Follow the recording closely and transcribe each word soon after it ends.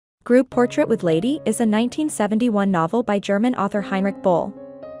Group Portrait with Lady is a 1971 novel by German author Heinrich Boll.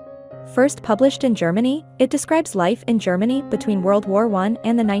 First published in Germany, it describes life in Germany between World War I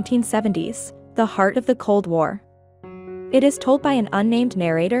and the 1970s, the heart of the Cold War. It is told by an unnamed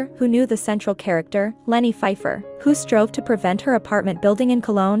narrator who knew the central character, Leni Pfeiffer, who strove to prevent her apartment building in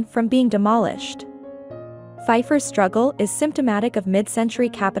Cologne from being demolished. Pfeiffer's struggle is symptomatic of mid-century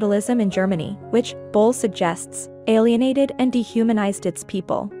capitalism in Germany, which, Boll suggests, alienated and dehumanized its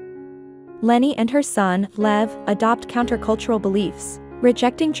people. Leni and her son, Lev, adopt countercultural beliefs,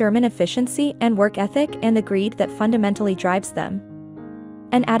 rejecting German efficiency and work ethic and the greed that fundamentally drives them.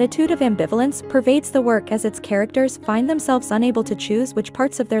 An attitude of ambivalence pervades the work as its characters find themselves unable to choose which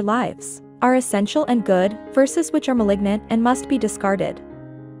parts of their lives are essential and good versus which are malignant and must be discarded.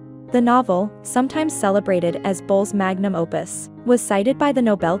 The novel, sometimes celebrated as Boll's magnum opus, was cited by the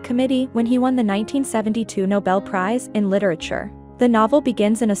Nobel Committee when he won the 1972 Nobel Prize in Literature. The novel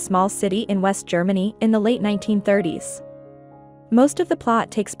begins in a small city in West Germany in the late 1930s. Most of the plot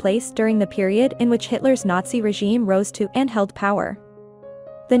takes place during the period in which Hitler's Nazi regime rose to and held power.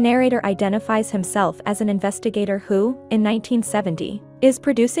 The narrator identifies himself as an investigator who, in 1970, is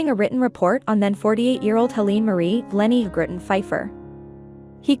producing a written report on then 48-year-old Helene Marie Leni Pfeiffer.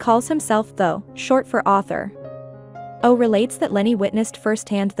 He calls himself, though, short for author. O relates that Leni witnessed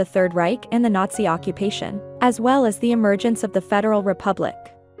firsthand the Third Reich and the Nazi occupation, as well as the emergence of the Federal Republic.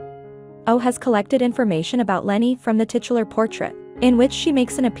 O has collected information about Leni from the titular portrait, in which she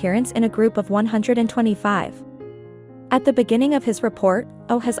makes an appearance in a group of 125. At the beginning of his report,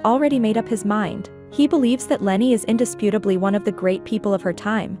 O has already made up his mind. He believes that Leni is indisputably one of the great people of her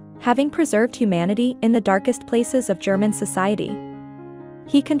time, having preserved humanity in the darkest places of German society.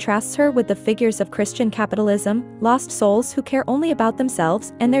 He contrasts her with the figures of Christian capitalism, lost souls who care only about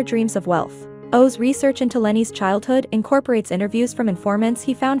themselves and their dreams of wealth. O's research into Leni's childhood incorporates interviews from informants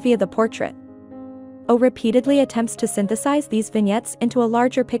he found via the portrait. O repeatedly attempts to synthesize these vignettes into a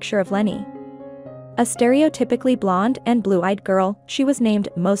larger picture of Leni. A stereotypically blonde and blue-eyed girl, she was named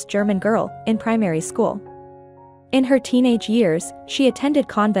Most German Girl in primary school. In her teenage years, she attended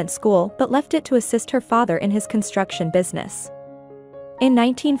convent school but left it to assist her father in his construction business. In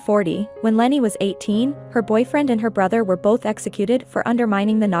 1940, when Leni was 18, her boyfriend and her brother were both executed for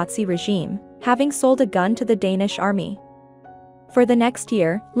undermining the Nazi regime, having sold a gun to the Danish army. For the next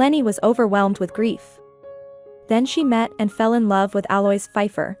year, Leni was overwhelmed with grief. Then she met and fell in love with Alois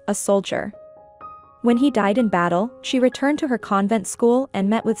Pfeiffer, a soldier. When he died in battle, she returned to her convent school and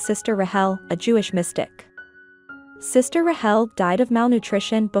met with Sister Rahel, a Jewish mystic. Sister Rahel died of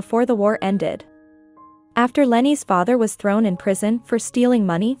malnutrition before the war ended. After Leni's father was thrown in prison for stealing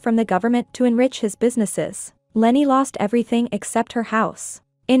money from the government to enrich his businesses, Leni lost everything except her house.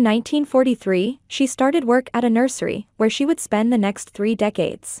 In 1943, she started work at a nursery, where she would spend the next 3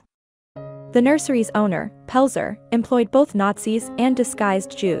 decades. The nursery's owner, Pelzer, employed both Nazis and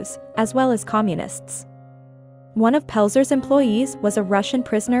disguised Jews, as well as communists. One of Pelzer's employees was a Russian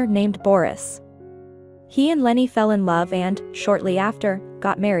prisoner named Boris. He and Leni fell in love and, shortly after,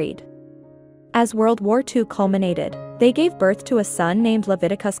 got married. As World War II culminated, they gave birth to a son named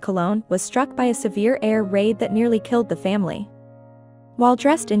Leviticus. Cologne was struck by a severe air raid that nearly killed the family. While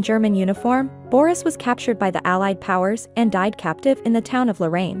dressed in German uniform, Boris was captured by the Allied powers and died captive in the town of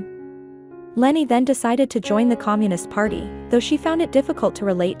Lorraine. Leni then decided to join the Communist Party, though she found it difficult to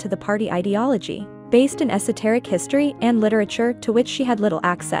relate to the party ideology, based in esoteric history and literature to which she had little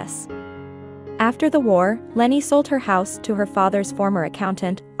access. After the war, Leni sold her house to her father's former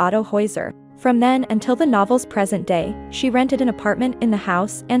accountant, Otto Heuser. From then until the novel's present day, she rented an apartment in the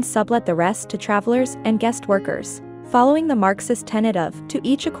house and sublet the rest to travelers and guest workers, following the Marxist tenet of, to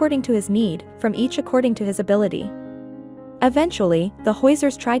each according to his need, from each according to his ability. Eventually, the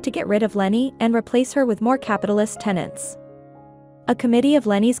Heusers tried to get rid of Leni and replace her with more capitalist tenants. A committee of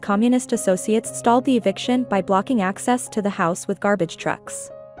Leni's communist associates stalled the eviction by blocking access to the house with garbage trucks.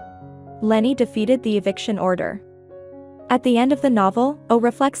 Leni defeated the eviction order. At the end of the novel, O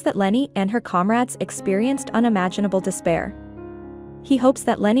reflects that Leni and her comrades experienced unimaginable despair. He hopes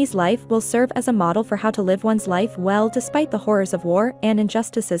that Leni's life will serve as a model for how to live one's life well despite the horrors of war and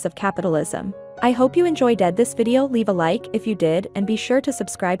injustices of capitalism. I hope you enjoyed this video. Leave a like if you did and be sure to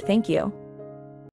subscribe. Thank you.